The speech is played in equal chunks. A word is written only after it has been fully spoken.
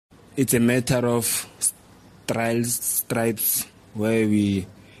it's a matter of stripes where we,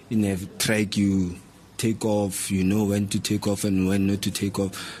 in a track, you take off, you know when to take off and when not to take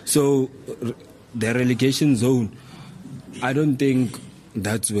off. So the relegation zone, I don't think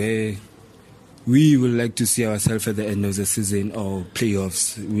that's where we would like to see ourselves at the end of the season or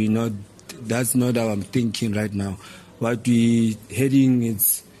playoffs. That's not our thinking right now. What we heading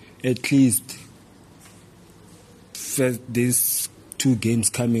is at least first these 2 games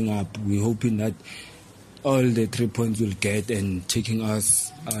coming up. We're hoping that all the 3 points will get and taking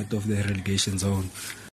us out of the relegation zone.